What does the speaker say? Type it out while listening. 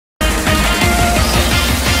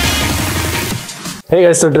Hey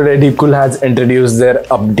guys, so today Deepcool has introduced their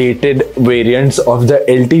updated variants of the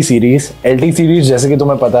LT series. LT series, जैसे कि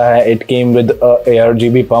तुम्हें पता है, it came with a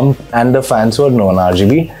ARGB pump and the fans were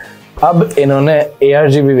non-RGB. अब इन्होंने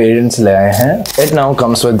ARGB variants ले आए हैं. It now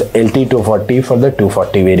comes with LT240 for the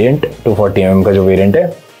 240 variant, 240mm का जो variant है,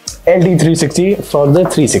 LT360 for the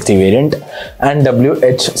 360 variant, and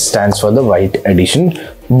WH stands for the white edition.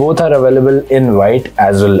 Both are available in white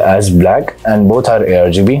as well as black, and both are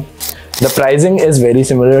ARGB. The pricing is very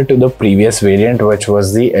similar to the previous variant, which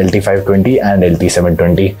was the LT520 and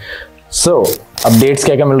LT720. So, updates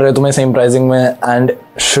क्या मिल रहे हैं तुम्हें same pricing में, and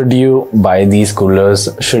should you buy these coolers?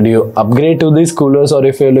 Should you upgrade to these coolers, or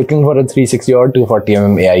if you're looking for a 360 or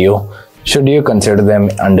 240mm AIO, should you consider them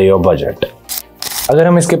under your budget? अगर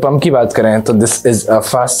हम इसके pump की बात करें तो this is a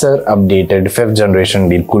faster updated 5th generation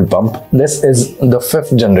Deepcool pump. This is the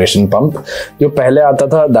 5th generation pump. जो पहले आता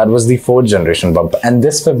था that was the 4th generation pump, and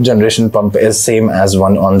this 5th generation pump is same as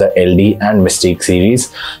one on the LD and Mystique series.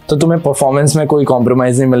 तो तुम्हें performance में कोई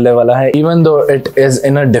compromise नहीं मिलने वाला है, even though it is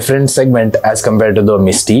in a different segment as compared to the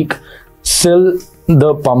Mystique. Still,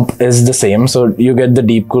 the pump is the same, so you get the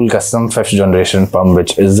Deepcool custom 5th generation pump,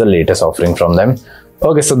 which is the latest offering from them.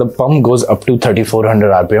 Okay, so the pump goes up to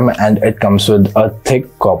 3400 RPM and it comes with a thick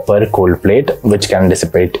copper cold plate which can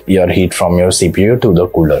dissipate your heat from your CPU to the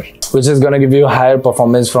cooler, which is gonna give you higher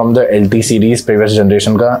performance from the LT series previous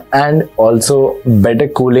generation ka, and also better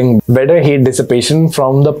cooling, better heat dissipation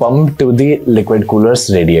from the pump to the liquid cooler's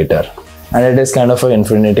radiator. And it is kind of an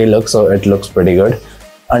infinity look, so it looks pretty good.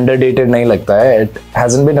 Underdated nahi lagta hai. It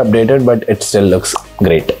hasn't been updated, but it still looks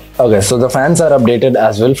great. Okay, so the fans are updated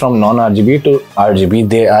as well from non-RGB to RGB.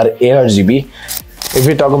 They are ARGB. If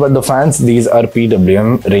we talk about the fans, these are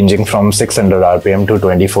PWM ranging from 600 RPM to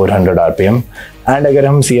 2400 RPM. And अगर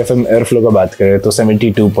हम CFM airflow का बात करें तो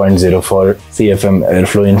 72.04 CFM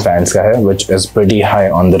airflow in fans का है, which is pretty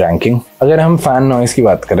high on the ranking. अगर हम fan noise की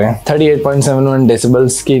बात करें, 38.71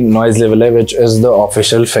 decibels की noise level है, which is the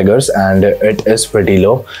official figures, and it is pretty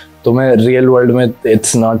low. तो मैं रियल वर्ल्ड में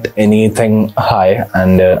it's not anything high,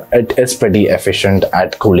 and it is pretty efficient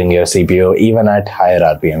at cooling your CPU even at higher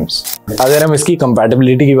RPMs. अगर हम इसकी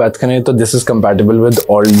compatibility की बात करें तो this is compatible with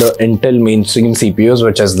all the Intel mainstream CPUs,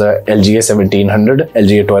 which is the LGA 1700,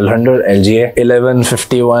 LGA 1200, LGA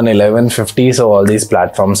 1151, 1150. So all these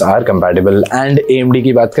platforms are compatible. And AMD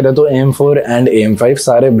की बात करें तो AM4 and AM5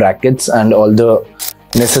 सारे brackets and all the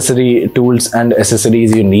necessary tools and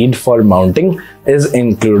accessories you need for mounting is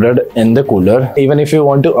included in the cooler. Even if you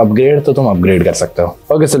want to upgrade तो तुम upgrade कर सकते हो.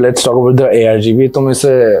 Okay, so let's talk about the ARGB. तुम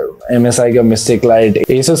इसे MSI का Mystic Light,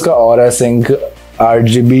 Asus का Aura Sync,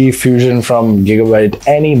 RGB Fusion from Gigabyte,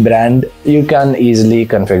 any brand, you can easily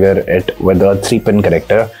configure it with a 3-pin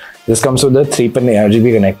connector. This comes with a 3-pin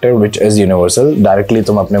ARGB connector, which is universal. Directly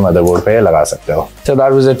तुम अपने motherboard पे लगा सकते हो. So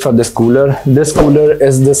that was it for this cooler. This cooler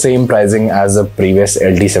is the same pricing as the previous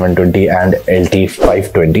LT720 and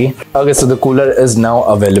LT520. Okay, so the cooler is now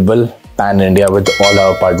available pan-India with all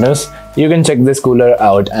our partners. You can check this cooler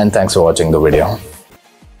out, and thanks for watching the video.